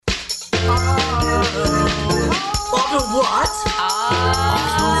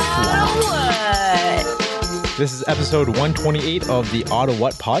This is episode 128 of the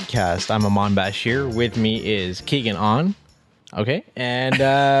Ottawhat podcast. I'm Aman Bashir. With me is Keegan On. Okay. And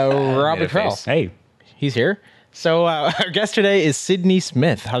Robert Farrell. Hey. He's here. So our guest today is Sydney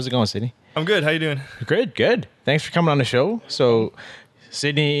Smith. How's it going, Sydney? I'm good. How you doing? Good. Thanks for coming on the show. So,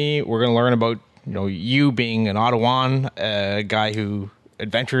 Sydney, we're going to learn about you being an Ottawan, a guy who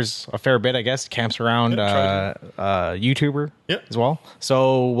adventures a fair bit, I guess, camps around, YouTuber as well.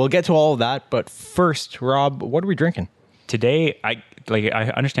 So we'll get to all of that. But first, Rob, what are we drinking? Today, I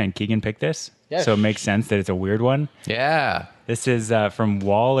understand Keegan picked this, Yeah. so it makes sense that it's a weird one. Yeah. This is from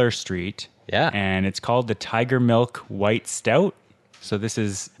Waller Street. Yeah. And it's called the Tiger Milk White Stout. So this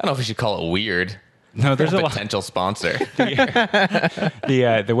is... I don't know if we should call it weird. No, there's a lot. Potential sponsor. The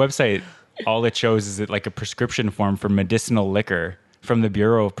website, all it shows is like a prescription form for medicinal liquor from the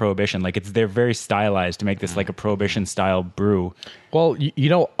Bureau of Prohibition. Like they're very stylized to make this like a Prohibition style brew. Well,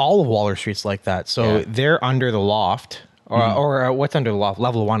 all of Waller Street's like that. So they're under the loft. Or what's under the loft?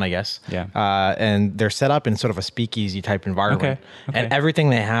 Level 1, I guess. Yeah. And they're set up in sort of a speakeasy type environment. Okay. And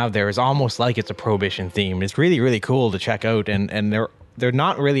everything they have there is almost like it's a Prohibition theme. It's really, really cool to check out. And they're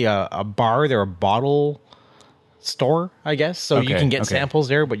not really a bar. They're a bottle store, I guess. So you can get samples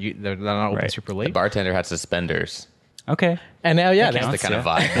there, but they're not open super late. The bartender had suspenders. Okay. And now, That's the kind of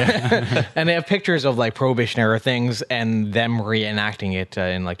vibe. and they have pictures of like Prohibition era things and them reenacting it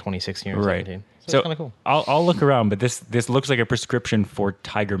in like 2016 or 17. So it's kind of cool. I'll look around, but this looks like a prescription for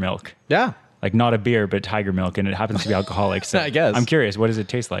tiger milk. Yeah. Like not a beer, but tiger milk, and it happens to be alcoholic. So I guess. I'm curious, what does it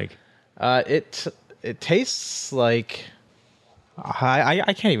taste like? It tastes like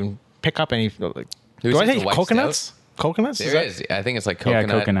I can't even pick up any. Like, do I taste coconuts? Stout? Coconuts? There is. I think it's like coconut,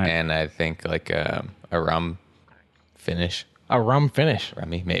 coconut. and I think like a rum finish. A rum finish.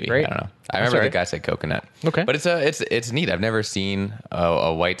 Rummy, maybe. Great. I don't know. I remember all right. the guy said coconut. Okay. But it's neat. I've never seen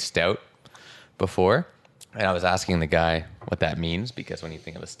a white stout before. And I was asking the guy what that means, because when you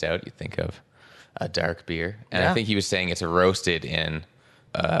think of a stout, you think of a dark beer. And I think he was saying it's roasted in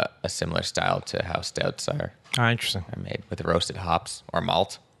a similar style to how stouts are Interesting. made, with roasted hops or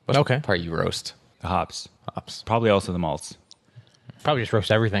malt. What's Okay. the part you roast? The hops. Hops. Probably also the malts. Probably just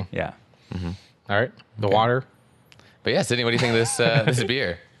roast everything. Yeah. All right. The water. But yeah, Sydney, what do you think of this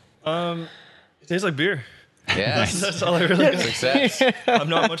beer? It tastes like beer. Yeah. That's all I really got. Success. I'm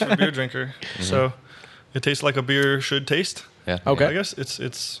not much of a beer drinker, so it tastes like a beer should taste. Yeah. Okay. I guess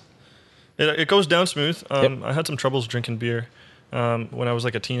it goes down smooth. I had some troubles drinking beer when I was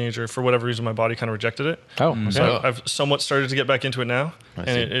like a teenager. For whatever reason, my body kind of rejected it. Oh, okay. So I've somewhat started to get back into it now, I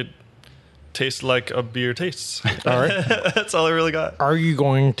and see. it tastes like a beer tastes. All right. That's all I really got. Are you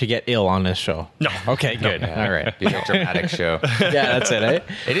going to get ill on this show? No. Okay, good. All right. Be a dramatic show. Yeah, that's it, eh?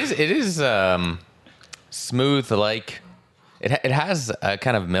 It is smooth, like it has a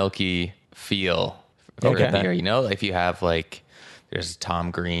kind of milky feel for Okay. a beer. If you have like there's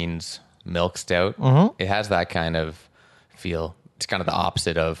Tom Green's milk stout, it has that kind of feel. It's kind of the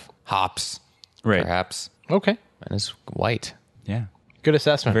opposite of hops, Right. perhaps, Okay. and it's white. Yeah. Good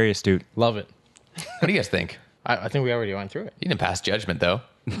assessment. Very astute. Love it. What do you guys think? I think we already went through it. You didn't pass judgment though.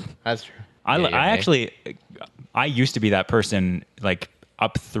 That's true. I used to be that person, like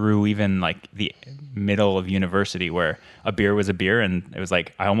up through even like the middle of university, where a beer was a beer, and it was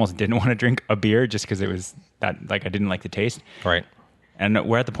like I almost didn't want to drink a beer just because it was that, like, I didn't like the taste. Right. And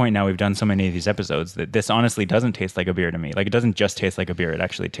we're at the point now, we've done so many of these episodes that this honestly doesn't taste like a beer to me. Like, it doesn't just taste like a beer; it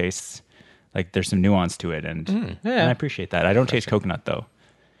actually tastes like there's some nuance to it, and I appreciate that. I don't taste coconut though.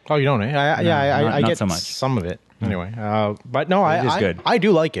 Oh, you don't, eh? I not get so much. some of it anyway. But no, It is good. I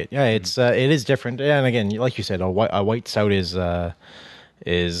do like it. Yeah, it is different. And again, like you said, a white stout is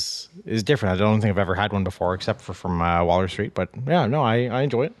different. I don't think I've ever had one before, except from Waller Street. But yeah, no, I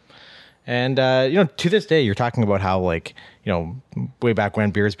enjoy it. And to this day, you're talking about how, like, way back when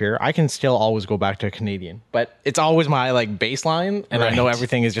beer is beer. I can still always go back to a Canadian, but it's always my like baseline, and I know Right.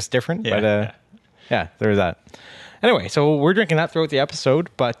 everything is just different. Yeah. But yeah, there's that. Anyway, so we're drinking that throughout the episode.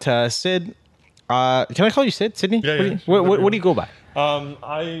 But Sid, can I call you Sid? Sydney? Yeah, What do you go by?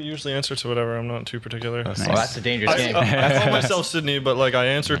 I usually answer to whatever. I'm not too particular. Oh, that's a dangerous game. I call myself Sydney, but like I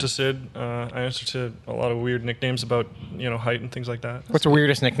answer to Sid. I answer to a lot of weird nicknames about height and things like that. What's the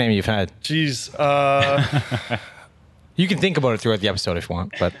weirdest nickname you've had? Jeez, You can think about it throughout the episode if you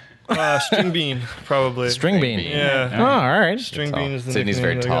want, but String Bean probably. String bean. Yeah, Oh, all right. String Bean is the Sydney's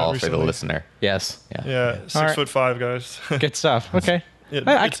nickname very that I got tall for the recently. listener. Yes. Yeah, All right. 6'5", guys. Good stuff. Okay. I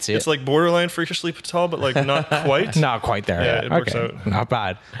can it's, see it's it. like borderline freakishly tall, but like not quite. Not quite there. Yeah, it works Okay. out. Not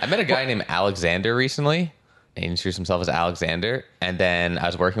bad. I met a guy named Alexander recently. He introduced himself as Alexander, and then I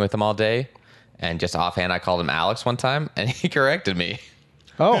was working with him all day, and just offhand I called him Alex one time, and he corrected me.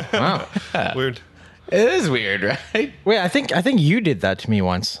 Oh, wow. Weird. It is weird, right? Wait, I think you did that to me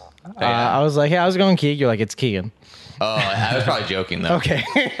once. Yeah. I was like, "Hey, how's it going, Keeg?" You're like, "It's Keegan." Oh, I was probably joking though. Okay.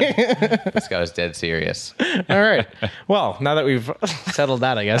 This guy was dead serious. All right. Well, now that we've settled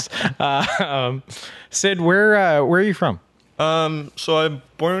that, I guess. Sid, where are you from? So I'm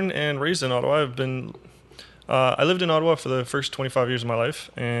born and raised in Ottawa. I lived in Ottawa for the first 25 years of my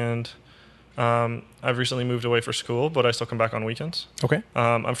life, and I've recently moved away for school, but I still come back on weekends. Okay.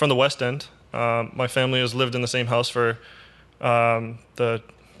 I'm from the West End. My family has lived in the same house for the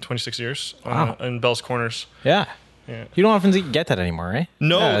 26 years Wow. in Bell's Corners. Yeah. Yeah. You don't often get that anymore, right?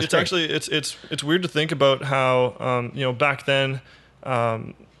 No, Yeah, that's it's great. actually it's weird to think about how back then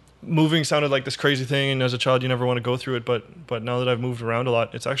moving sounded like this crazy thing, and as a child you never want to go through it. But now that I've moved around a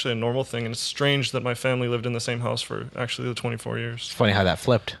lot, it's actually a normal thing, and it's strange that my family lived in the same house for actually the 24 years. It's funny how that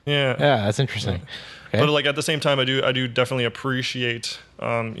flipped. Yeah. Yeah, that's interesting. Okay. But like at the same time, I do definitely appreciate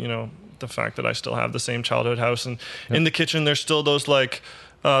the fact that I still have the same childhood house, and in the kitchen there's still those like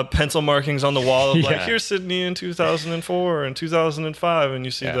pencil markings on the wall of like, Yeah. here's Sydney in 2004 and 2005, and you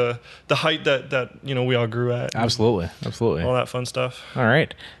see Yeah. the height that we all grew at. and Absolutely. all that fun stuff. All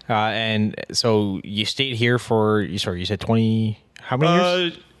right. And so you stayed here for, you said 20, how many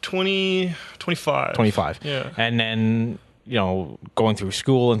years? 25. 25. Yeah. And then, going through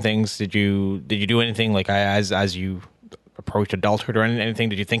school and things, did you do anything like as you approached adulthood or anything?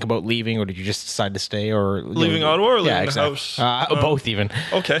 Did you think about leaving, or did you just decide to stay, or Leaving Ottawa or leaving the exactly. house? Both even.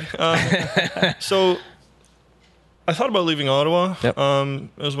 Okay. So I thought about leaving Ottawa. Yep.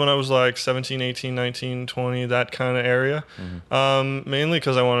 It was when I was like 17, 18, 19, 20, that kind of area. Mainly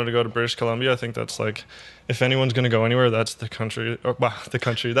because I wanted to go to British Columbia. I think that's like, if anyone's going to go anywhere, that's the country.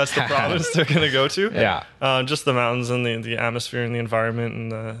 That's the province they're going to go to. Yeah. Just the mountains and the atmosphere and the environment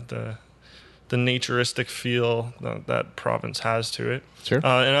and the naturistic feel that province has to it. Sure.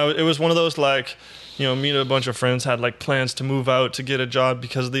 It was one of those like, me and a bunch of friends had like plans to move out to get a job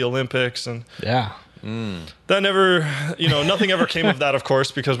because of the Olympics, and Yeah. that never, nothing ever came of that, of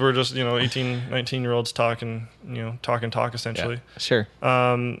course, because we're just, 18, 19-year-olds talking essentially. Yeah. Sure.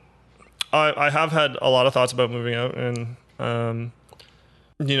 I have had a lot of thoughts about moving out, and,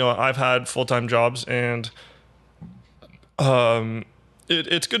 I've had full-time jobs, and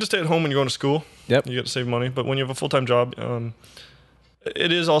it's good to stay at home when you're going to school. Yep. You get to save money, but when you have a full-time job,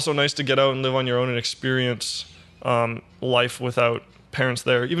 it is also nice to get out and live on your own and experience life without parents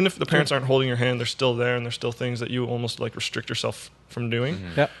there. Even if the parents aren't holding your hand, they're still there, and there's still things that you almost like restrict yourself from doing.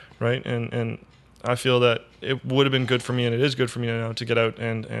 Yep. Right. And I feel that it would have been good for me, and it is good for me now to get out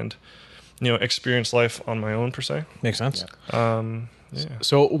and experience life on my own per se. Makes sense. Yeah.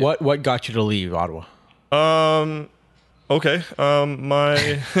 So what got you to leave Ottawa? Okay.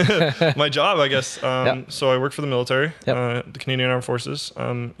 My job, I guess. Yep. So I work for the military, Yep. the Canadian Armed Forces,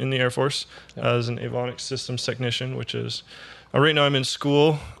 in the Air Force as an avionics systems technician, which is right now I'm in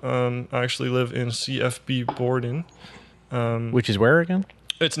school. I actually live in CFB Borden. Which is where again?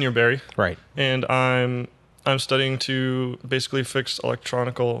 It's near Barrie, Right. and I'm studying to basically fix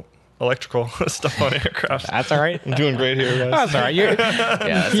electrical stuff on aircraft. That's all right. I'm doing great here, guys. That's all right.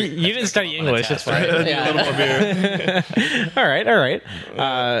 Yeah, You didn't study English. It's fine. I need a little more beer. All right.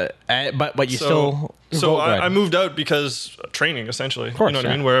 But you still. So go ahead. I moved out because training, essentially. Of course, you know what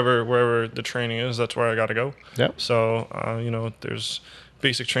yeah. I mean? Wherever the training is, that's where I got to go. Yep. So there's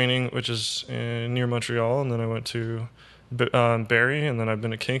basic training, which is near Montreal, and then I went to Barrie, and then I've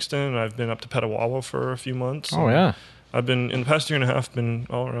been to Kingston, and I've been up to Petawawa for a few months. Oh yeah. I've been in the past year and a half, been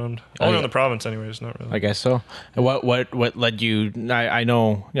all around yeah. the province, anyways. Not really. I guess so. And what led you? I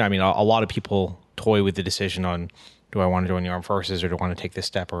know. Yeah, I mean, a lot of people toy with the decision on, do I want to join the armed forces, or do I want to take this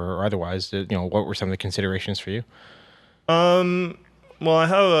step, or otherwise? What were some of the considerations for you? Well, I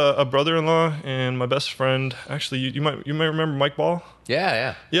have a brother-in-law and my best friend. Actually, you might remember Mike Ball.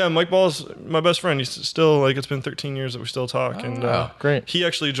 Yeah. Yeah, Mike Ball's my best friend. He's still like, it's been 13 years that we still talk, and Great. he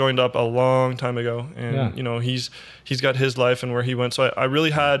actually joined up a long time ago, and Yeah. he's got his life and where he went. So I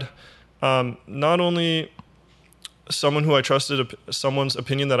really had not only someone who I trusted, someone's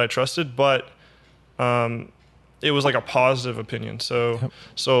opinion that I trusted, but it was like a positive opinion. So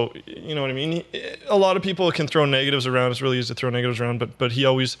you know what I mean? A lot of people can throw negatives around. It's really easy to throw negatives around, but he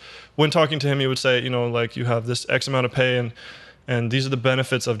always, when talking to him, he would say, like, you have this X amount of pay, and these are the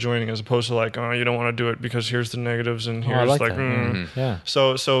benefits of joining, as opposed to like, oh, you don't want to do it because here's the negatives, and here's like like, that. Yeah.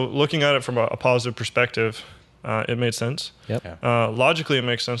 So looking at it from a positive perspective, it made sense. Yep. Logically, it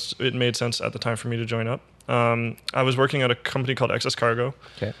makes sense. It made sense at the time for me to join up. I was working at a company called Excess Cargo.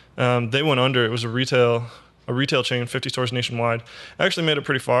 Okay. They went under. It was a retail a retail chain, 50 stores nationwide. I actually made it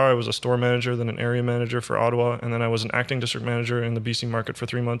pretty far. I was a store manager, then an area manager for Ottawa, and then I was an acting district manager in the BC market for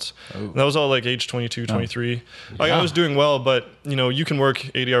 3 months. And that was all like age 22, 23. Like, I was doing well, but you can work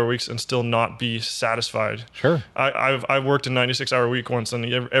 80-hour weeks and still not be satisfied. Sure. I've worked a 96-hour week once, and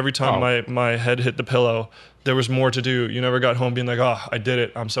every time my head hit the pillow, there was more to do. You never got home being like, oh, I did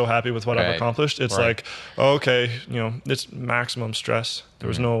it. I'm so happy with what I've accomplished. It's like, oh, okay, it's maximum stress. There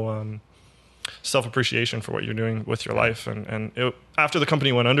was no self-appreciation for what you're doing with your life. And after the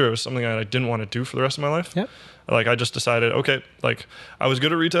company went under, it was something that I didn't want to do for the rest of my life. Yep. Like, I just decided, okay, like, I was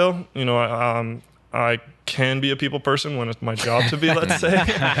good at retail. I can be a people person when it's my job to be, let's say.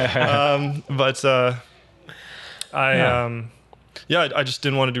 I just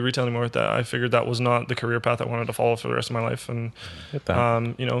didn't want to do retail anymore with that. I figured that was not the career path I wanted to follow for the rest of my life. And,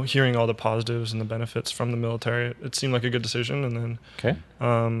 hearing all the positives and the benefits from the military, it seemed like a good decision. And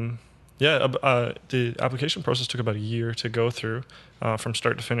then, the application process took about a year to go through from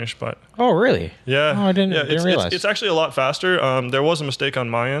start to finish. But oh, really? Yeah. Oh, I didn't realize. It's actually a lot faster. There was a mistake on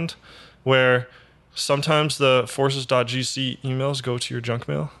my end where sometimes the forces.gc emails go to your junk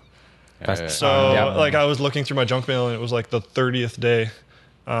mail. I was looking through my junk mail, and it was like the 30th day,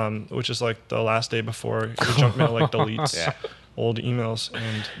 which is like the last day before your junk mail like deletes old emails.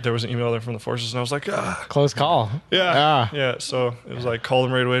 And there was an email there from the forces, and I was like, close call. Yeah. So it was like, call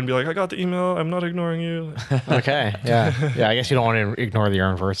them right away and be like, I got the email. I'm not ignoring you. Okay. Yeah. I guess you don't want to ignore the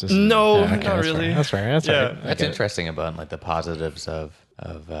armed forces. No, not really. That's fair. That's right. That's interesting about like the positives of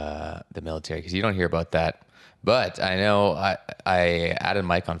the military, because you don't hear about that. But I know I added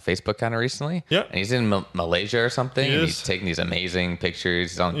Mike on Facebook kind of recently. Yeah. And he's in Malaysia or something. And he's taking these amazing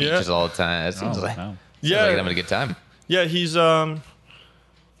pictures. He's on beaches all the time. It seems like he's having a good time. Yeah, he's on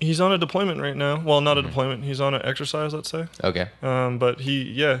a deployment right now. Well, not a deployment. He's on an exercise, let's say. Okay. But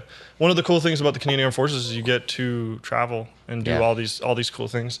one of the cool things about the Canadian Armed Forces is you get to travel and do all these cool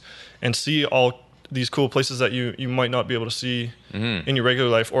things and see all these cool places that you might not be able to see in your regular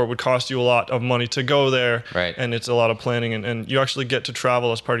life, or it would cost you a lot of money to go there. Right. And it's a lot of planning, and you actually get to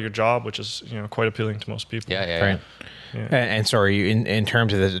travel as part of your job, which is quite appealing to most people. Right. Yeah. And sorry, in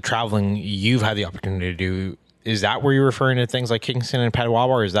terms of the traveling you've had the opportunity to do, is that where you're referring to things like Kingston and Petawawa,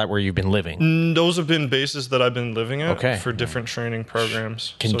 or is that where you've been living? Those have been bases that I've been living at for different training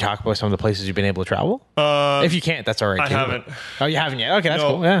programs. Can you talk about some of the places you've been able to travel? If you can't, that's all right. I haven't. Oh, you haven't yet? Okay, that's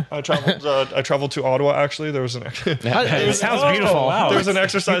cool. Yeah. I traveled to Ottawa, actually. There was an it sounds beautiful. Wow. There was an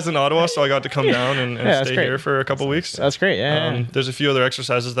exercise in Ottawa, so I got to come down and stay here for a couple weeks. That's great. Yeah. There's a few other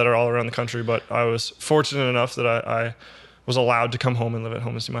exercises that are all around the country, but I was fortunate enough that I was allowed to come home and live at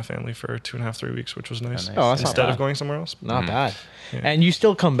home and see my family for 2.5, 3 weeks, which was nice. Oh, that's instead of going somewhere else. Not bad. Yeah. And you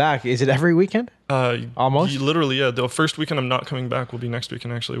still come back. Is it every weekend? Almost. Literally, yeah. The first weekend I'm not coming back will be next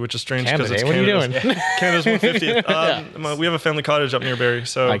weekend, actually, which is strange because it's what are you doing? Canada's 150th. We have a family cottage up near Barrie,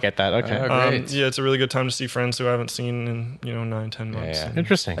 so I get that. Okay. Great. It's a really good time to see friends who I haven't seen in 9-10 months. Yeah.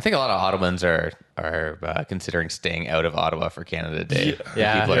 Interesting. I think a lot of Ottawans are considering staying out of Ottawa for Canada Day.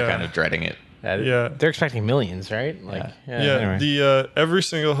 Yeah. People are kind of dreading it. They're expecting millions, right? Anyway. The every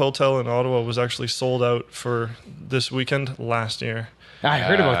single hotel in Ottawa was actually sold out for this weekend last year. I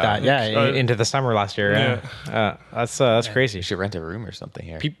heard about that. Yeah, into the summer last year. Yeah, that's crazy. You should rent a room or something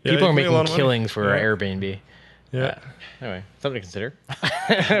here. People are making killings for Airbnb. Yeah. Anyway, something to consider.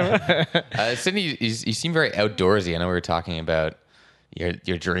 Sydney, you seem very outdoorsy. I know we were talking about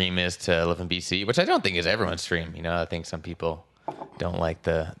your dream is to live in BC, which I don't think is everyone's dream. I think some people don't like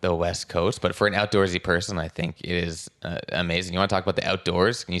the West Coast, but for an outdoorsy person, I think it is amazing. You want to talk about the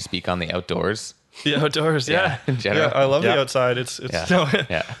outdoors? Can you speak on the outdoors? The outdoors, yeah. In general. Yeah, I love the outside. It's that's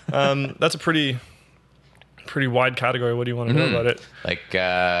a pretty wide category. What do you want to know about it? Like,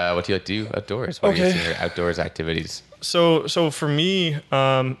 what do you like to do outdoors? What are your outdoors activities? So for me,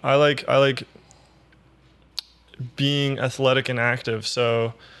 I like being athletic and active.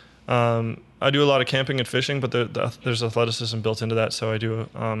 So I do a lot of camping and fishing, but there's athleticism built into that. So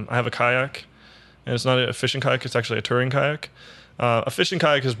I have a kayak, and it's not a fishing kayak; it's actually a touring kayak. A fishing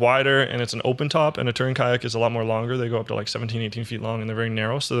kayak is wider and it's an open top, and a touring kayak is a lot more longer. They go up to like 17, 18 feet long, and they're very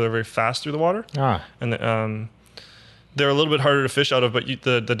narrow, so they're very fast through the water. And they're a little bit harder to fish out of, but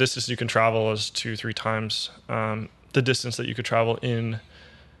the distance you can travel is 2-3 times the distance that you could travel in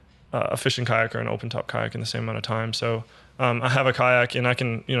a fishing kayak or an open top kayak in the same amount of time. So I have a kayak, and I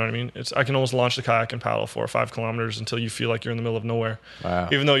can, I can almost launch the kayak and paddle 4 or 5 kilometers until you feel like you're in the middle of nowhere. Wow.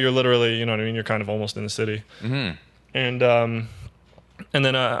 Even though you're literally, you're kind of almost in the city. Mm-hmm. And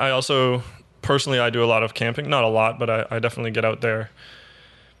then I also, personally, I do a lot of camping. Not a lot, but I definitely get out there.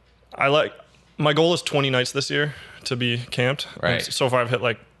 My goal is 20 nights this year to be camped. Right. And so far I've hit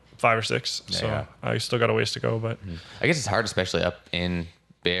like 5 or 6. So yeah. I still got a ways to go, but I guess it's hard, especially up in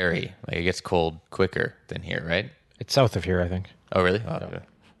Barrie. Like it gets cold quicker than here, right? It's south of here, I think. Oh, really? Oh,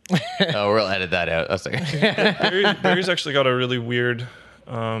 oh, we'll edit that out. That's okay. Barrie's actually got a really weird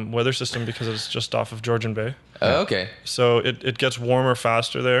weather system because it's just off of Georgian Bay. Oh, okay. So it gets warmer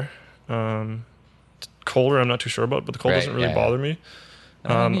faster there. Colder, I'm not too sure about, but the cold Right, doesn't really yeah, bother me.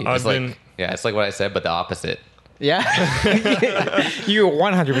 It's like, it's like what I said, but the opposite. Yeah. You're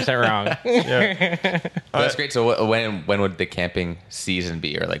 100% wrong. Yeah, But that's great. So when would the camping season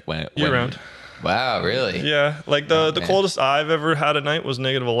be, or like when? year round. Wow, really? Yeah, like the man. coldest I've ever had at night was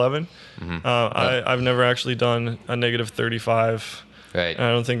 -11. I've never actually done a -35. Right. I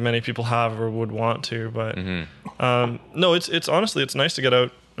don't think many people have or would want to, but no, it's honestly it's nice to get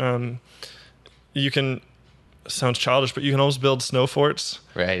out. You can sounds childish, but you can almost build snow forts.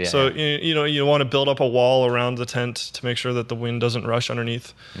 Right. Yeah. So you want to build up a wall around the tent to make sure that the wind doesn't rush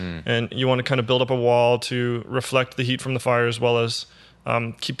underneath, and you want to kind of build up a wall to reflect the heat from the fire as well as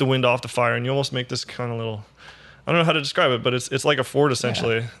keep the wind off the fire. And you almost make this kind of little, I don't know how to describe it, but it's like a fort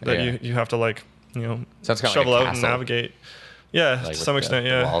essentially that Yeah. you have to like Sounds kinda shovel like a out and castle. navigate. Yeah, Like to with some extent. the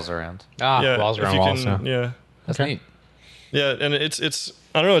Yeah, walls around. yeah. Walls if around you walls. can, So. yeah. That's Okay. neat. Yeah, and it's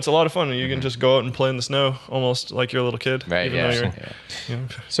I don't know, it's a lot of fun. You can just go out and play in the snow, almost like you're a little kid. Right. even Yeah. though you're, Yeah. you know,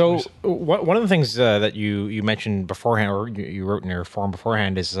 So one of the things that you mentioned beforehand, or you wrote in your form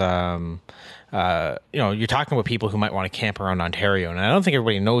beforehand, is you're talking about people who might want to camp around Ontario, and I don't think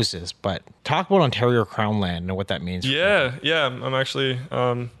everybody knows this, but talk about Ontario Crown Land and what that means. yeah, I'm actually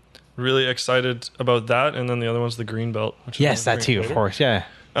really excited about that. And then the other one's the Green Belt. Which Yes, we'll that bring too, up of later. course.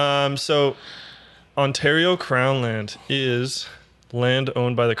 Yeah. So Ontario Crown Land is land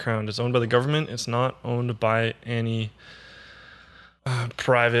owned by the Crown. It's owned by the government. It's not owned by any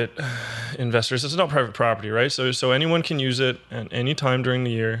private investors. It's not private property, right? So anyone can use it at any time during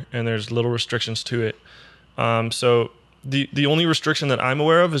the year, and there's little restrictions to it. So the only restriction that I'm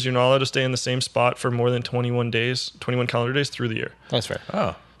aware of is you're not allowed to stay in the same spot for more than 21 calendar days through the year. That's right.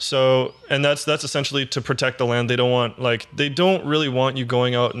 Oh. So, and that's essentially to protect the land. They don't really want you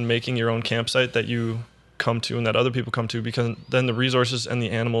going out and making your own campsite that you come to and that other people come to, because then the resources and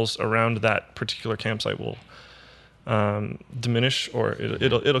the animals around that particular campsite will diminish, or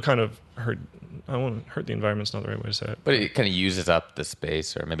it'll kind of hurt. I won't hurt the environment's not the right way to say it. But it kind of uses up the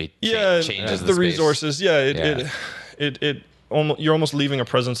space, or maybe changes the the space. resources. Yeah, Yeah. it almost, you're almost leaving a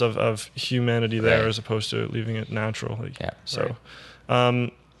presence of humanity there Right. as opposed to leaving it natural. Yeah, So,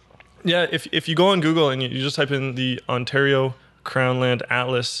 yeah, if you go on Google and you just type in the Ontario Crown Land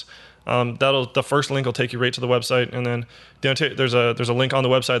Atlas, the first link will take you right to the website, and then there's a link on the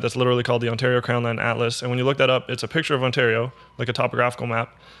website that's literally called the Ontario Crown Land Atlas. And when you look that up, it's a picture of Ontario, like a topographical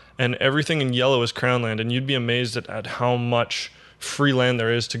map, and everything in yellow is Crown Land, and you'd be amazed at how much free land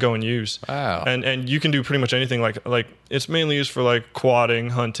there is to go and use. Wow. And you can do pretty much anything. Like it's mainly used for like quadding,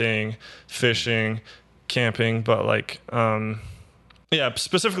 hunting, fishing, camping, but yeah,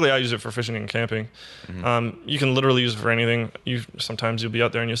 specifically I use it for fishing and camping. You can literally use it for anything. Sometimes you'll be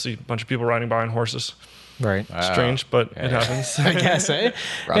out there and you'll see a bunch of people riding by on horses. Right. Strange, but Yeah, it yeah. happens. I guess, eh?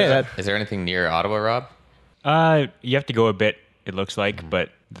 Rob, Yeah, is there anything near Ottawa, Rob? You have to go a bit, it looks like, but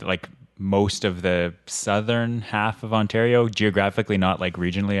like most of the southern half of Ontario, geographically, not like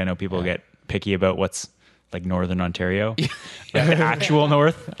regionally. I know people get picky about what's like northern Ontario, like the actual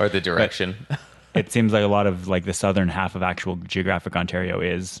north. Or the direction? It seems like a lot of like the southern half of actual geographic Ontario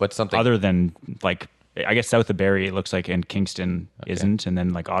is. What's something- other than like, I guess south of Barrie, it looks like, and Kingston isn't, and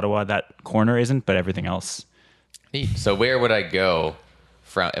then like Ottawa, that corner isn't, but everything else. Neat. So where would I go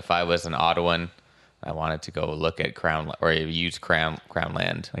from if I was an Ottawan? I wanted to go look at or use Crown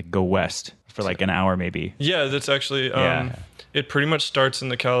Land. Like go west for like an hour maybe. Yeah, that's actually Yeah. it pretty much starts in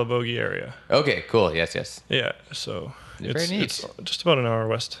the Calabogie area. Okay, cool. Yes. Yeah, so Very neat. it's just about an hour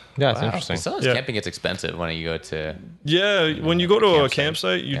west. That's Wow. interesting. As long as Yeah. camping gets expensive when you go to. Yeah, when you go to a Campsite.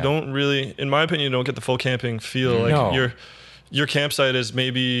 campsite, you Yeah. don't really, in my opinion, you don't get the full camping feel. Like No. your campsite is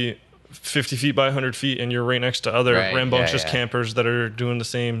maybe 50 feet by 100 feet, and you're right next to other Right, rambunctious yeah. campers that are doing the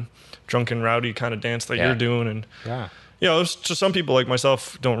same drunken rowdy kind of dance that Yeah. you're doing. And Yeah. to some people like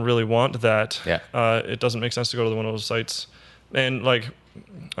myself don't really want that. Yeah. It doesn't make sense to go to one of those sites. And like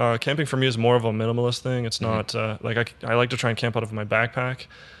camping for me is more of a minimalist thing. It's not like I like to try and camp out of my backpack.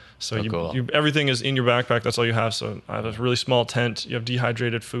 So cool. everything is in your backpack. That's all you have. So I have a really small tent. You have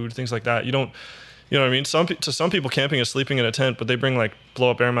dehydrated food, things like that. You don't, you know what I mean? To some people, camping is sleeping in a tent, but they bring like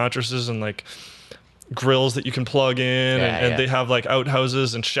blow up air mattresses and like grills that you can plug in, Yeah, and yeah. they have like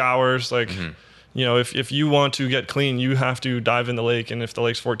outhouses and showers. Like, you know, if you want to get clean, you have to dive in the lake. And if the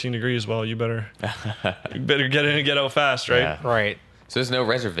lake's 14 degrees, well, you better get in and get out fast, right? Yeah. Right. So there's no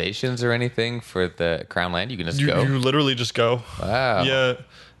reservations or anything for the Crown land. You can just go. You literally just go. Wow. Yeah,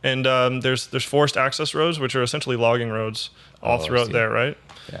 and there's forced access roads, which are essentially logging roads all I throughout see. there, right?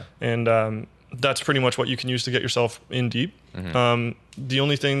 Yeah. And that's pretty much what you can use to get yourself in deep. The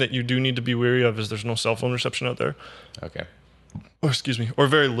only thing that you do need to be wary of is there's no cell phone reception out there. Okay. Or excuse me, or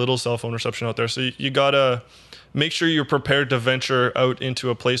very little cell phone reception out there. So you gotta make sure you're prepared to venture out into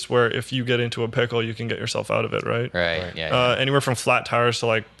a place where if you get into a pickle, you can get yourself out of it, right? Right. Yeah. Anywhere from flat tires to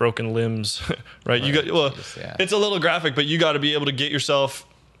like broken limbs, right? You got Yeah. it's a little graphic, but you got to be able to get yourself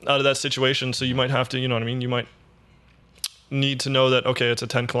out of that situation. So you might have to, you know what I mean? You might need to know that okay, it's a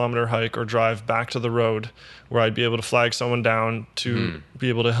 10-kilometer hike or drive back to the road where I'd be able to flag someone down to be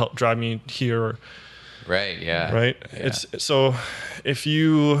able to help drive me here. Or, Right. Yeah. right. Yeah. It's so if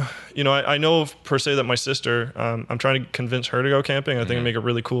you know, I know per se that my sister, I'm trying to convince her to go camping. I think it'd make a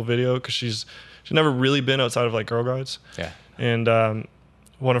really cool video because she's never really been outside of like Girl Guides. Yeah. And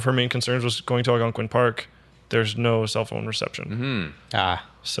one of her main concerns was going to Algonquin Park. There's no cell phone reception.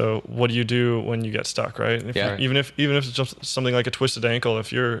 So what do you do when you get stuck, right? Even if it's just something like a twisted ankle,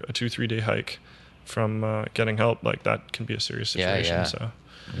 if you're a 2-3 day hike from getting help, like that can be a serious situation. Yeah. So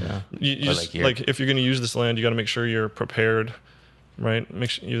Yeah. you just like if you're going to use this land, you got to make sure you're prepared, right? Make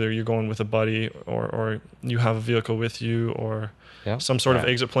sure either you're going with a buddy or you have a vehicle with you or some sort of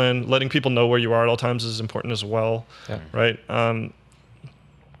exit plan. Letting people know where you are at all times is important as well, right?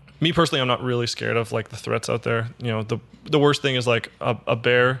 Me personally, I'm not really scared of like the threats out there. You know, the worst thing is like a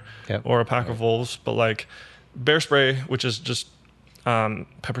bear or a pack of wolves, but like bear spray, which is just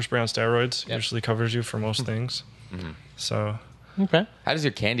pepper spray on steroids, usually covers you for most things. So Okay. How does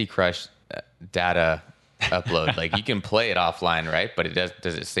your Candy Crush data upload? Like you can play it offline, right? But does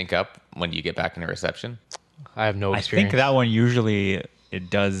it sync up when you get back into reception? I have no I experience. think that one usually it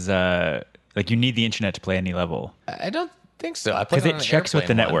does. Like you need the internet to play any level I don't think so. I played because it it on an checks with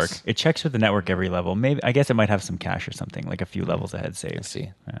the airplane network. once. It checks with the network every level. Maybe I guess it might have some cache or something, like a few levels ahead saved. Let's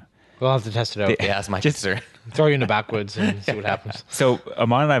see. We'll have to test it out. Yeah, that's my Just- concern. Throw you in the backwoods and see what happens. So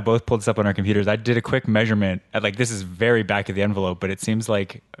Amon and I both pulled this up on our computers. I did a quick measurement. Like this is very back of the envelope, but it seems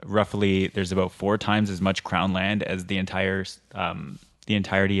like roughly there's about 4 times as much crown land as the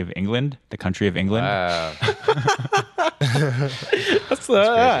entirety of England, the country of England. That's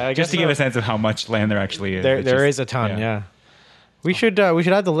I Just to give a sense of how much land there actually is. there is a ton. Yeah. We should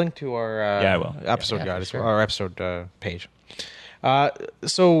add the link to our I will. episode Yeah, guide for as well, sure. our episode page.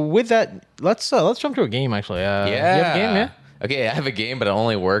 So with that, let's jump to a game. Actually, Yeah. you have a game, yeah? Okay, I have a game, but it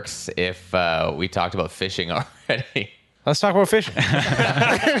only works if we talked about fishing already. Let's talk about fishing.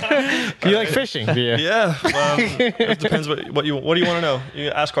 Do you like fishing? Do you? yeah, it depends what do you want to know. You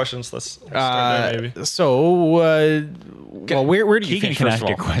ask questions. Let's start there maybe. So, well, where do you Keegan fish? can first ask of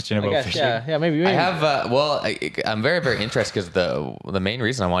a all? question I about guess, fishing. yeah, maybe. I have I'm very, very interested because the main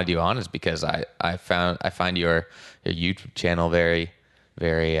reason I wanted you on is because I find your YouTube channel very,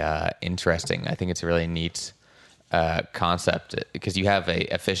 very interesting. I think it's a really neat concept because you have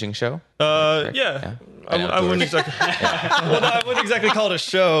a fishing show. Yeah. I wouldn't exactly. Well, no, I wouldn't exactly call it a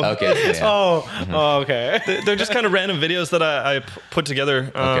show. Okay. Yeah. Oh, okay. They're just kind of random videos that I put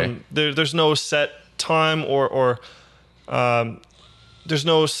together. Okay. There's no set time or there's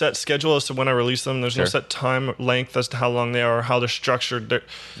no set schedule as to when I release them. There's no Sure. set time length as to how long they are or how they're structured.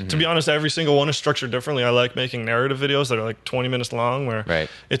 To be honest, every single one is structured differently. I like making narrative videos that are like 20 minutes long where Right.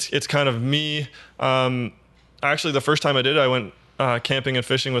 it's kind of me. Actually, the first time I did it, I went camping and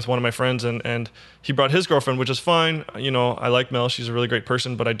fishing with one of my friends, and he brought his girlfriend, which is fine. You know, I like Mel; she's a really great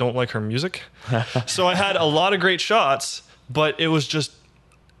person, but I don't like her music. So I had a lot of great shots, but it was just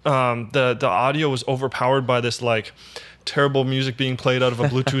the audio was overpowered by this like terrible music being played out of a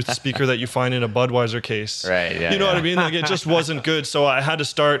Bluetooth speaker that you find in a Budweiser case. Right, yeah, You know what I yeah. mean? Like it just wasn't good. So I had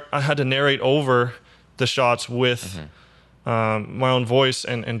to narrate over the shots with my own voice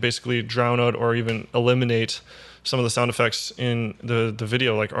and basically drown out or even eliminate some of the sound effects in the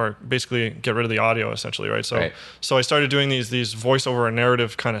video, like, or basically get rid of the audio essentially, right? So Right. so I started doing these voiceover and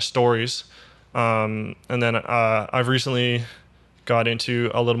narrative kind of stories, and then I've recently got into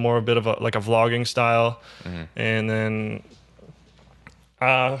a little more a bit of a vlogging style, and then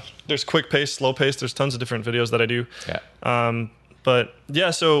there's quick pace, slow pace. There's tons of different videos that I do. Yeah. But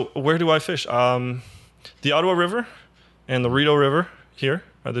yeah, so where do I fish? The Ottawa River and the Rideau River here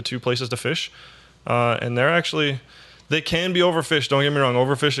are the two places to fish. And they can be overfished. Don't get me wrong.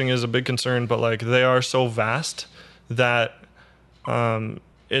 Overfishing is a big concern, but like they are so vast that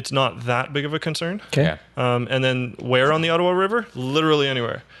it's not that big of a concern. Okay. Yeah. And then where on the Ottawa River? Literally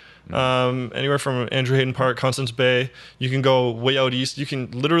anywhere. Anywhere from Andrew Hayden Park, Constance Bay. You can go way out east. You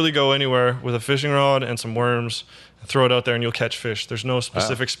can literally go anywhere with a fishing rod and some worms, throw it out there, and you'll catch fish. There's no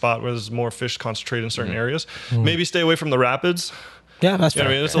specific spot where there's more fish concentrated in certain areas. Maybe stay away from the rapids. Yeah, that's You know fair.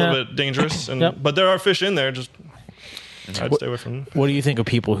 what I mean? It's a little bit dangerous, but there are fish in there. Just I'd stay away from them. What do you think of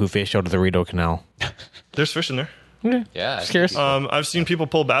people who fish out of the Rideau Canal? There's fish in there. Yeah. Just curious. I've seen people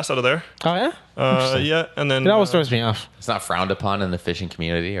pull bass out of there. Oh yeah. Yeah, and then It always throws me off. It's not frowned upon in the fishing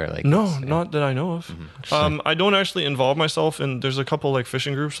community, or like no, it's- not that I know of. I don't actually involve myself in. There's a couple like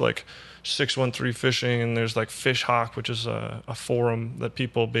fishing groups like 613 Fishing, and there's like Fish Hawk, which is a forum that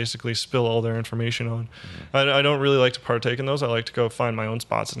people basically spill all their information on. I don't really like to partake in those. I like to go find my own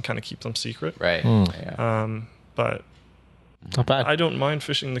spots and kind of keep them secret. right. Yeah. But Not bad. I don't mind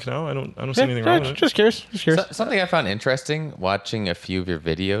fishing the canal. I don't see anything wrong with it. Just curious. Just curious. Something I found interesting watching a few of your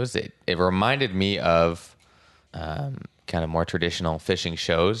videos, it reminded me of kind of more traditional fishing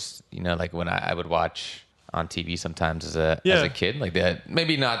shows. You know, like when I would watch on TV sometimes as a kid, like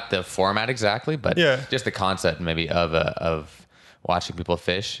maybe not the format exactly, but just the concept maybe of watching people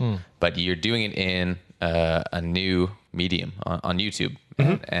fish. But you're doing it in a new medium on YouTube,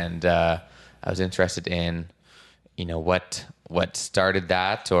 and I was interested in, you know, what started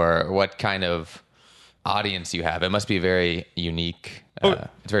that, or what kind of audience you have. It must be very unique.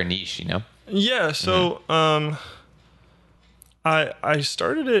 It's very niche, you know? Yeah, so I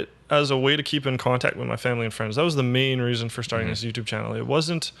started it as a way to keep in contact with my family and friends. That was the main reason for starting this YouTube channel. It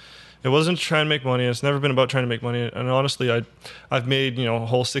wasn't to try and make money. It's never been about trying to make money. And honestly, I've made, you know, a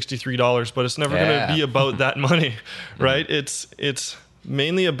whole $63, but it's never going to be about that money, right? It's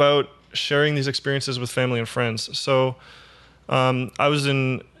mainly about sharing these experiences with family and friends. So I was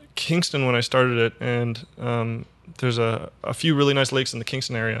in Kingston when I started it, and there's a few really nice lakes in the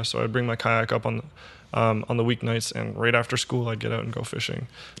Kingston area. So I'd bring my kayak up on the weeknights, and right after school I'd get out and go fishing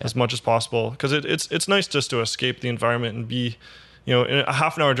as much as possible, because it's nice just to escape the environment and be, you know, in a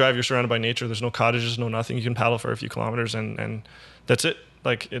half an hour drive you're surrounded by nature. There's no cottages, no nothing. You can paddle for a few kilometers and that's it.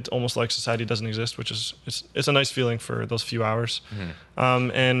 Like, it's almost like society doesn't exist, which is it's a nice feeling for those few hours.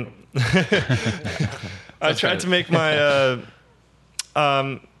 And I tried to make my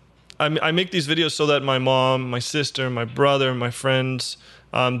I make these videos so that my mom, my sister, my brother, my friends,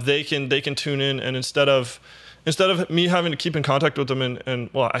 they can tune in, and instead of me having to keep in contact with them, and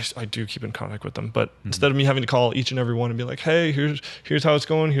well, I do keep in contact with them, but instead of me having to call each and every one and be like, hey, here's how it's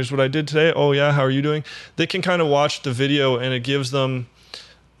going, here's what I did today, oh yeah, how are you doing? They can kind of watch the video, and it gives them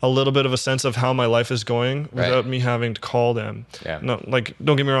a little bit of a sense of how my life is going without me having to call them. Yeah. No, like,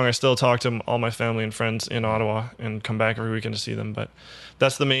 don't get me wrong, I still talk to all my family and friends in Ottawa and come back every weekend to see them, but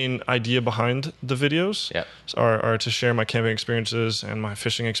that's the main idea behind the videos. Yep. Are to share my camping experiences and my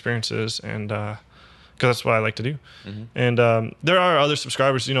fishing experiences, and because that's what I like to do. And there are other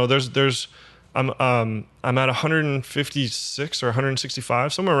subscribers. You know, there's I'm at 156 or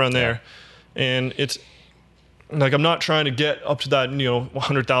 165, somewhere around there, and it's like, I'm not trying to get up to that, you know,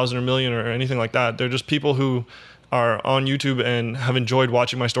 100,000 or million or anything like that. They're just people who are on YouTube and have enjoyed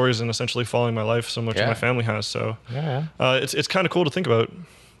watching my stories and essentially following my life so much as my family has. So it's kind of cool to think about.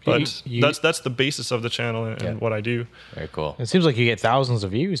 But that's the basis of the channel and what I do. Very cool. It seems like you get thousands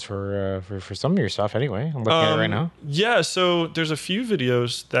of views for some of your stuff. Anyway, I'm looking at it right now. Yeah, so there's a few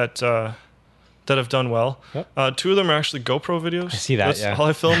videos that have done well. Yep. Two of them are actually GoPro videos. I see that. That's all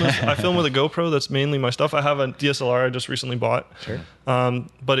I film. I film with a GoPro. That's mainly my stuff. I have a DSLR I just recently bought. Sure.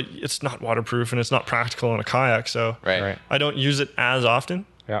 But it's not waterproof, and it's not practical on a kayak, so Right. I don't use it as often.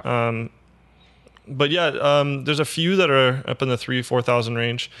 Yeah. But yeah, there's a few that are up in the 3,000-4,000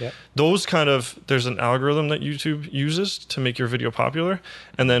 range. Yep. Those kind of, there's an algorithm that YouTube uses to make your video popular,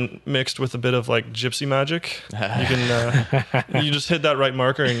 and then mixed with a bit of like gypsy magic, you can you just hit that right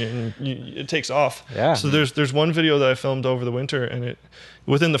marker and it takes off. Yeah. So there's one video that I filmed over the winter, and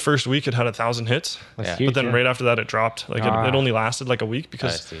within the first week it had 1,000 hits. That's But then right after that it dropped. Like it only lasted like a week, I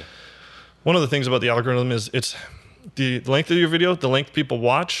because see. one of the things about the algorithm is it's the length of your video, the length people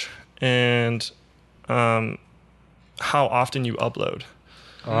watch, and how often you upload.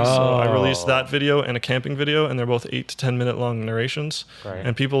 So I released that video and a camping video, and they're both 8 to 10 minute long narrations. Right.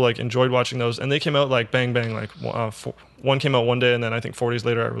 And people like enjoyed watching those, and they came out like bang bang. Like one came out one day, and then I think 4 days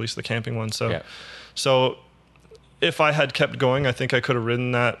later I released the camping one. So if I had kept going, I think I could have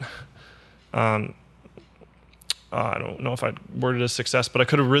ridden that. I don't know if I'd worded it as success, but I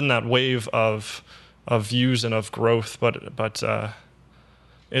could have ridden that wave of views and of growth. But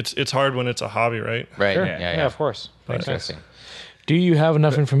it's hard when it's a hobby, right? Right. Sure. Yeah. Of course. Interesting. Do you have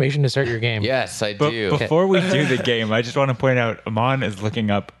enough information to start your game? Yes, I But do. before we do the game, I just want to point out Amon is looking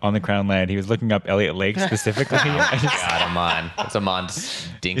up on the Crown Land. He was looking up Elliott Lake specifically. God, Amon. That's Amon's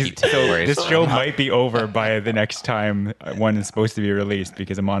dinky territory. This show might be over by the next time one is supposed to be released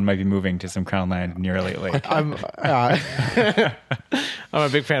because Amon might be moving to some Crown Land near Elliott Lake. I'm a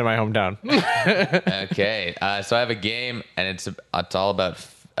big fan of my hometown. Okay, so I have a game, and it's all about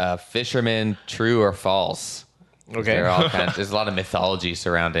fishermen, true or false. Okay. They're all there's a lot of mythology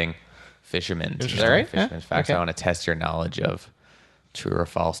surrounding fishermen. Is that right? Fishermen Yeah. facts. Okay. I want to test your knowledge of true or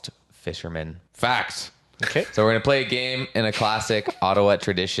false fishermen facts. Okay. So we're going to play a game in a classic Ottawhat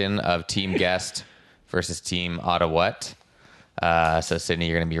tradition of team guest versus team Ottawhat. So Sydney,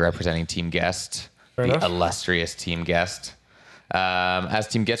 you're going to be representing team guest, Fair the enough. illustrious team guest. As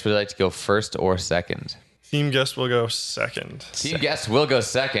team guest, would you like to go first or second? Team guest will go second. Team guest will go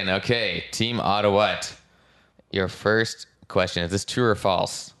second. Okay, team Ottawhat. Your first question, is this true or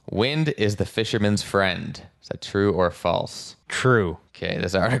false? Wind is the fisherman's friend. Is that true or false? True. Okay,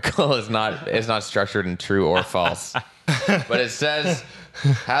 this article is not structured in true or false. But it says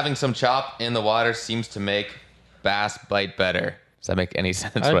having some chop in the water seems to make bass bite better. Does that make any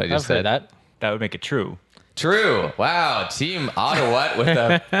sense what I just I've said? heard that. That would make it true. True. Wow, team Ottawhat with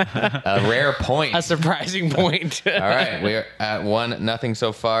a rare point. A surprising point. All right, we're at 1-0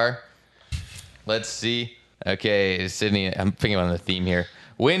 so far. Let's see. Okay, Sydney, I'm thinking on the theme here.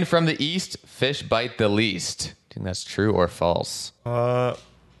 Wind from the east, fish bite the least. Do you think that's true or false? I'm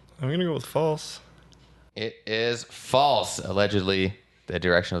gonna go with false. It is false. Allegedly, the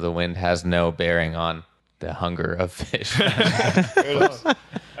direction of the wind has no bearing on the hunger of fish.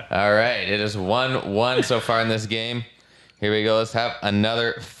 All right, it is 1-1 so far in this game. Here we go. Let's have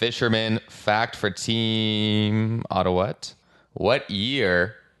another fisherman fact for Team Ottawhat. What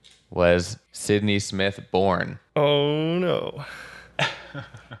year was Sydney Smith born? Oh no.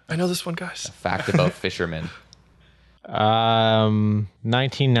 I know this one, guys. Fact about fishermen.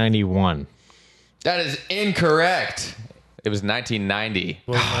 1991. That is incorrect. It was 1990.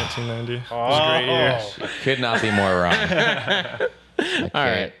 Was 1990. It was a great year. Could not be more wrong. Okay, All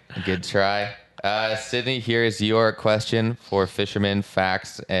right. good try. Sydney, here is your question for fisherman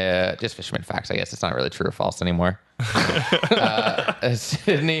facts. Just fisherman facts, I guess. It's not really true or false anymore.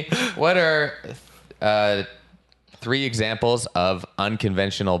 Sydney, what are 3 examples of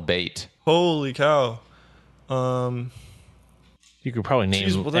unconventional bait? Holy cow. You could probably name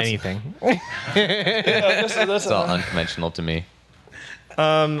Jeez, well, that's- anything. That's It's all unconventional to me.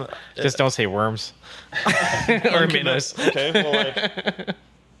 Just don't say worms or minnows. Okay, well, like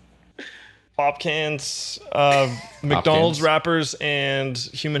pop cans, McDonald's cans. wrappers, and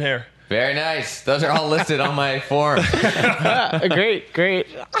human hair. Very nice. Those are all listed on my form. Great.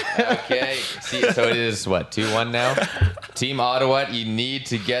 Okay. See, so it is what, 2-1 now? Team Ottawhat, you need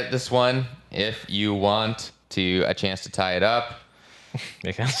to get this one if you want a chance to tie it up.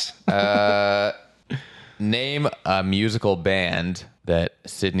 Makes sense. Name a musical band that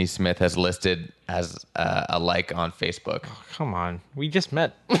Sydney Smith has listed as a like on Facebook. Come on. We just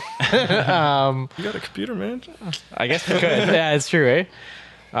met. You got a computer, man? I guess we could. Yeah, it's true, eh?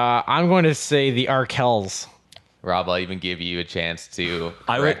 I'm going to say the Arkells. Rob, I'll even give you a chance to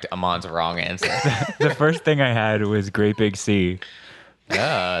I would- correct Amon's wrong answer. The first thing I had was Great Big Sea.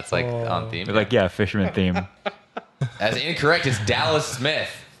 Yeah, it's like on theme. But like, yeah, fisherman theme. That's incorrect. It's Dallas Smith.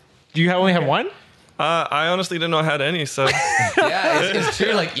 Do you only have one? I honestly didn't know I had any, so Yeah, it's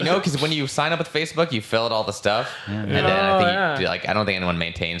true. Like, because when you sign up with Facebook, you fill out all the stuff, and then I think I don't think anyone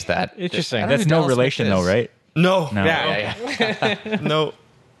maintains that. Interesting. I don't know That's who no Dallas Smith relation, though, is. right? no. No. Yeah. No.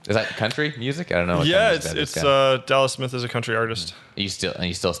 Is that country music? I don't know. What Yeah, kind of it's music that is. Dallas Smith is a country artist. You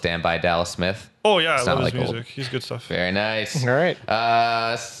still stand by Dallas Smith? Oh yeah, I It's love not his like old. music. He's good stuff. Very nice. All right.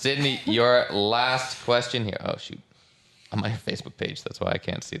 Sydney, your last question here. Oh shoot, on my Facebook page. That's why I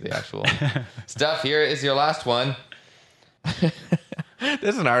can't see the actual stuff. Here is your last one.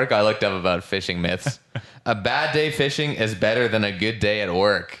 This is an article I looked up about fishing myths. A bad day fishing is better than a good day at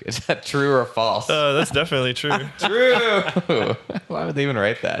work. Is that true or false? That's definitely true. True. Why would they even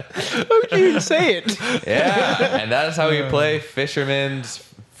write that? How could you even say it? Yeah, and that is how we play Fisherman's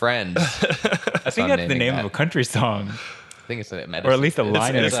Friends. I think that's the name of a country song, I think it's a medicine. or at least a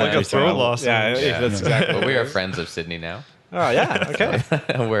line in a It's like country a throat song. loss. Yeah, song. that's exactly. But we are friends of Sydney now. Oh, yeah. Okay.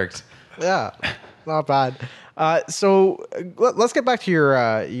 It worked. Yeah. Not bad. So let's get back to your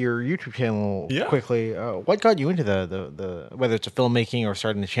YouTube channel Yeah. quickly. What got you into the whether it's a filmmaking or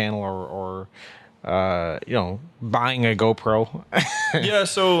starting the channel or buying a GoPro? Yeah,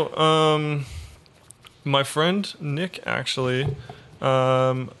 so my friend Nick actually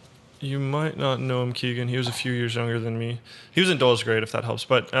You might not know him, Keegan. He was a few years younger than me. He was in Dole's grade, if that helps.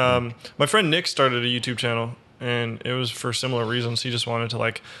 But my friend Nick started a YouTube channel, and it was for similar reasons. He just wanted to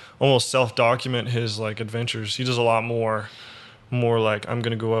like almost self-document his like adventures. He does a lot more like, I'm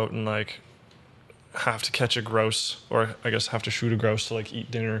gonna go out and like have to catch a grouse, or I guess have to shoot a grouse to like eat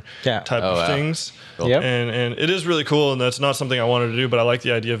dinner type of things. Cool. Yep. And it is really cool, and that's not something I wanted to do, but I like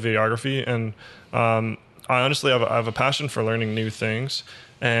the idea of videography, and I honestly have a passion for learning new things.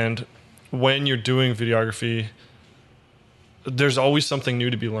 And when you're doing videography, there's always something new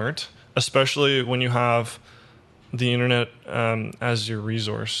to be learned, especially when you have the internet as your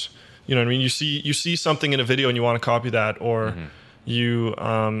resource. You know what I mean? You see something in a video and you want to copy that, or you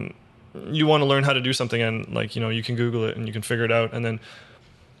want to learn how to do something, and like, you know, you can Google it and you can figure it out. And then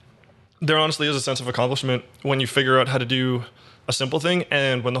there honestly is a sense of accomplishment when you figure out how to do a simple thing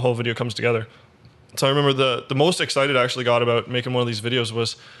and when the whole video comes together. So I remember the most excited I actually got about making one of these videos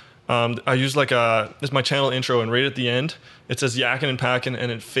was I used like it's my channel intro, and right at the end it says yakking and packing, and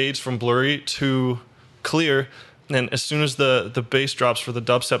it fades from blurry to clear, and as soon as the bass drops for the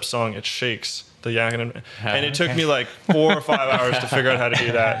dubstep song, it shakes the yakking, and it took me like 4 or 5 hours to figure out how to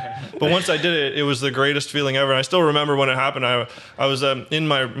do that. But once I did it, it was the greatest feeling ever. And I still remember when it happened. I was in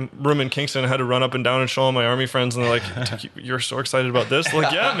my room in Kingston. I had to run up and down and show all my army friends, and they're like, "You're so excited about this?" I'm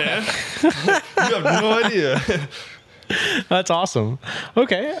like, yeah, man. You have no idea. That's awesome.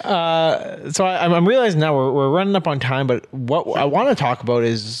 Okay. So I'm realizing now we're running up on time, but what I want to talk about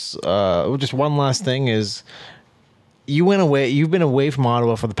is just one last thing is you've been away from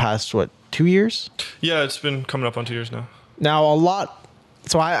Ottawa for the past, 2 years? Yeah, it's been coming up on 2 years now. Now a lot.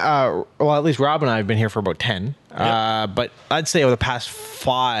 So at least Rob and I have been here for about 10. Yeah. But I'd say over the past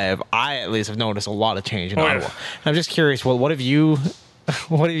 5, I at least have noticed a lot of change in Ottawa. Yeah. I'm just curious. Well, what have you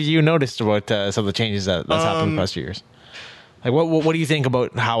noticed about some of the changes that's happened in the past few years? Like, what do you think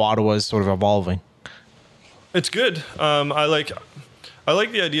about how Ottawa is sort of evolving? It's good. I like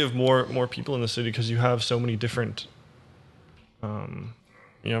the idea of more people in the city, because you have so many different,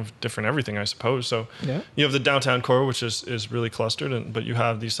 different everything, I suppose. So yeah. You have the downtown core, which is really clustered, but you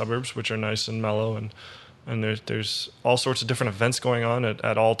have these suburbs, which are nice and mellow, and there's all sorts of different events going on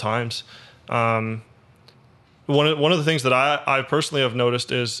at all times. One of the things that I personally have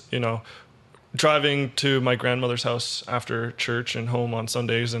noticed is, driving to my grandmother's house after church and home on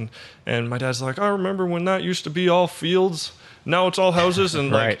Sundays, and my dad's like, I remember when that used to be all fields, now it's all houses.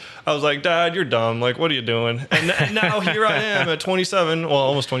 And right. I was like, Dad, you're dumb, like, what are you doing? And now here I am at 27, well,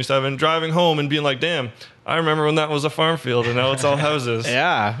 almost 27, driving home and being like, damn, I remember when that was a farm field and now it's all houses.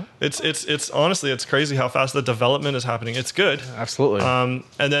 Yeah. It's honestly, it's crazy how fast the development is happening. It's good. Absolutely. And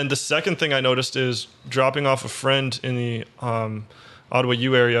then the second thing I noticed is dropping off a friend in the Ottawa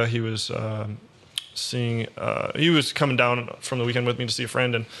U area. He was he was coming down from the weekend with me to see a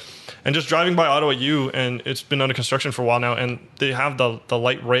friend, and just driving by Ottawa U, and it's been under construction for a while now, and they have the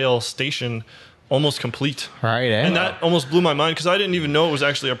light rail station almost complete. Right, eh? And that almost blew my mind, because I didn't even know it was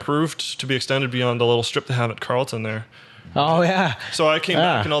actually approved to be extended beyond the little strip they have at Carleton there. Oh yeah. So I came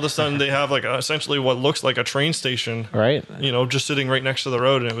back, and all of a sudden they have like essentially what looks like a train station, right? Just sitting right next to the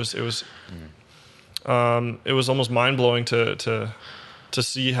road, and it was almost mind blowing to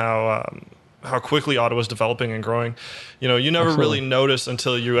see how quickly Ottawa's developing and growing. You never Absolutely. really notice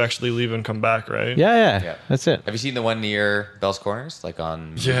until you actually leave and come back, right? Yeah. That's it. Have you seen the one near Bell's Corners? Like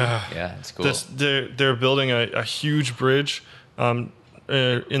on... Yeah, it's cool. They're building a huge bridge in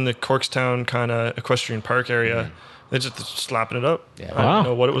the Corkstown kind of equestrian park area. Mm-hmm. They're just slapping it up. Yeah. I don't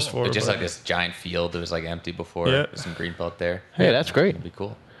know what it was for. But just like this giant field that was like empty before. Yeah. With some green belt there. Hey, that's great. It'd be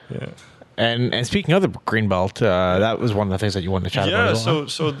cool. Yeah. And speaking of the Greenbelt, that was one of the things that you wanted to chat about. Yeah,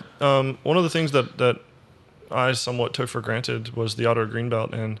 so one of the things that I somewhat took for granted was the Ottawa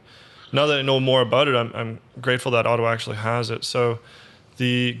Greenbelt, and now that I know more about it, I'm grateful that Ottawa actually has it. So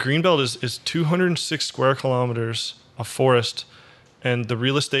the Greenbelt is 206 square kilometers of forest, and the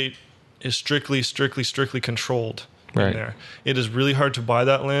real estate is strictly controlled Right. in there. It is really hard to buy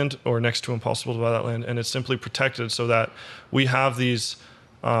that land, or next to impossible to buy that land, and it's simply protected so that we have these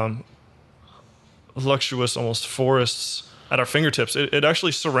luxurious almost forests at our fingertips. It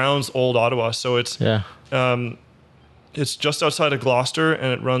actually surrounds old Ottawa, so it's just outside of Gloucester,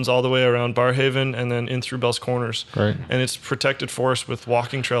 and it runs all the way around Barrhaven and then in through Bell's Corners. Right. And it's protected forest with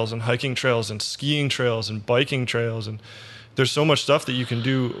walking trails and hiking trails and skiing trails and biking trails, and there's so much stuff that you can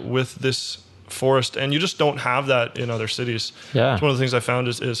do with this forest, and you just don't have that in other cities. Yeah. It's one of the things I found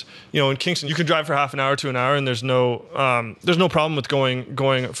is in Kingston you can drive for half an hour to an hour, and there's no problem with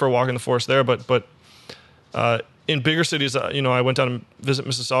going for a walk in the forest there, but in bigger cities, I went down to visit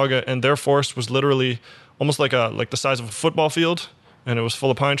Mississauga, and their forest was literally almost like the size of a football field, and it was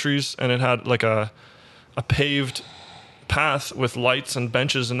full of pine trees, and it had like a paved path with lights and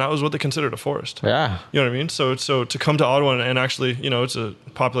benches, and that was what they considered a forest. Yeah. You know what I mean? So to come to Ottawa and actually, you know, it's a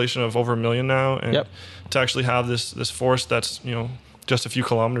population of over 1 million now, and Yep. to actually have this forest that's, you know, just a few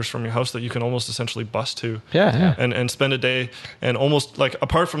kilometers from your house that you can almost essentially bus to. Yeah. And spend a day, and almost like,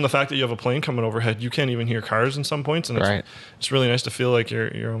 apart from the fact that you have a plane coming overhead, you can't even hear cars in some points, and Right. it's really nice to feel like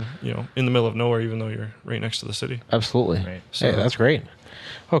you're you know, in the middle of nowhere, even though you're right next to the city. Absolutely. Right. Hey, that's great.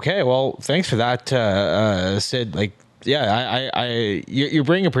 Okay, well, thanks for that, Sid. Like, yeah, you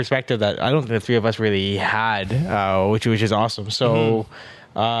bring a perspective that I don't think the three of us really had, which is awesome. So,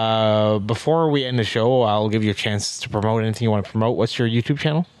 before we end the show, I'll give you a chance to promote anything you want to promote. What's your YouTube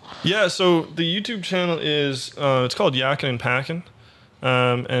channel? Yeah, so the YouTube channel is it's called Yakking and Packing.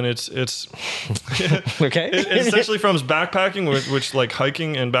 And it's Okay. It essentially from backpacking, which like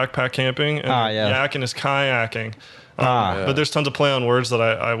hiking and backpack camping, and yakking is kayaking. But there's tons of play on words that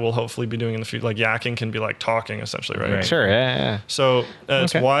I will hopefully be doing in the future. Like yakking can be like talking, essentially, right? Sure. Yeah. So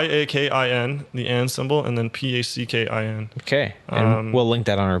it's Okay. YAKIN, the and symbol, and then PACKIN. Okay. And we'll link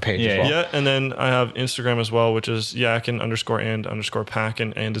that on our page as well. Yeah, and then I have Instagram as well, which is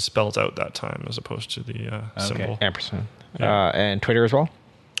yakin_and_packin, and is spelled out that time as opposed to the symbol. Ampersand. Yeah. And Twitter as well?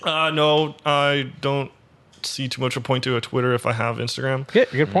 No, I don't see too much of a point to a Twitter if I have Instagram.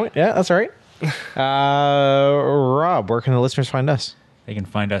 Good point. Yeah, that's all right. Rob, where can the listeners find us? They can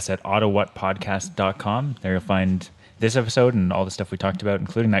find us at ottawhatpodcast.com. There you'll find this episode and all the stuff we talked about,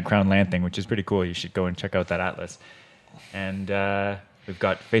 including that Crown Land thing, which is pretty cool. You should go and check out that atlas. And we've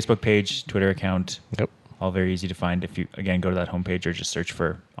got Facebook page, Twitter account. Yep. All very easy to find if you, again, go to that homepage or just search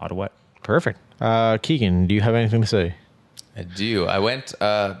for Ottawhat. Perfect. Keegan, do you have anything to say? I do. I went.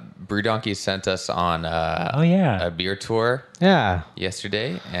 Brew Donkey sent us on yeah. a beer tour Yeah.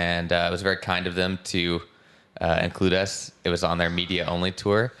 yesterday, and it was very kind of them to include us. It was on their media only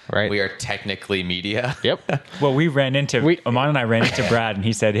tour. Right. We are technically media. Yep. Well, Amon and I ran into Brad, and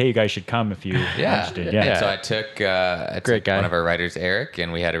he said, hey, you guys should come if you're interested. And so I took Great guy. one of our writers, Eric,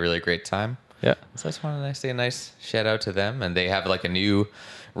 and we had a really great time. Yeah. So I just wanted to say a nice shout out to them. And they have like a new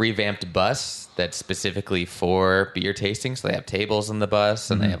revamped bus that's specifically for beer tasting. So they have tables in the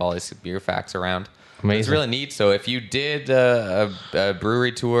bus, and they have all these beer facts around. Amazing. It's really neat. So if you did a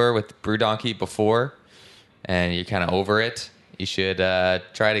brewery tour with Brew Donkey before and you're kind of over it, you should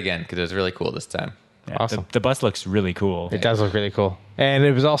try it again because it was really cool this time. Yeah, Awesome. The bus looks really cool. It does look really cool. And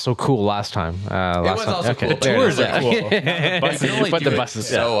it was also cool last time. It was also cool. The tours There are it is. cool. You can only But do the it buses,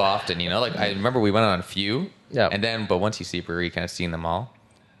 so often, you know. Like I remember we went on a few, Yeah. but once you see a brewery, you kind of seen them all.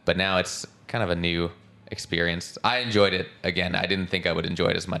 But now it's kind of a new experience. I enjoyed it again. I didn't think I would enjoy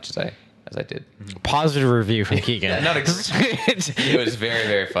it as much as I did. Positive review from Keegan. Not It was very,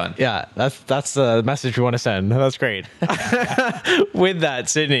 very fun. Yeah, that's the message we want to send. That's great. With that,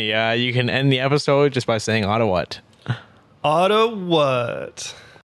 Sydney, you can end the episode just by saying Ottawhat. Ottawhat.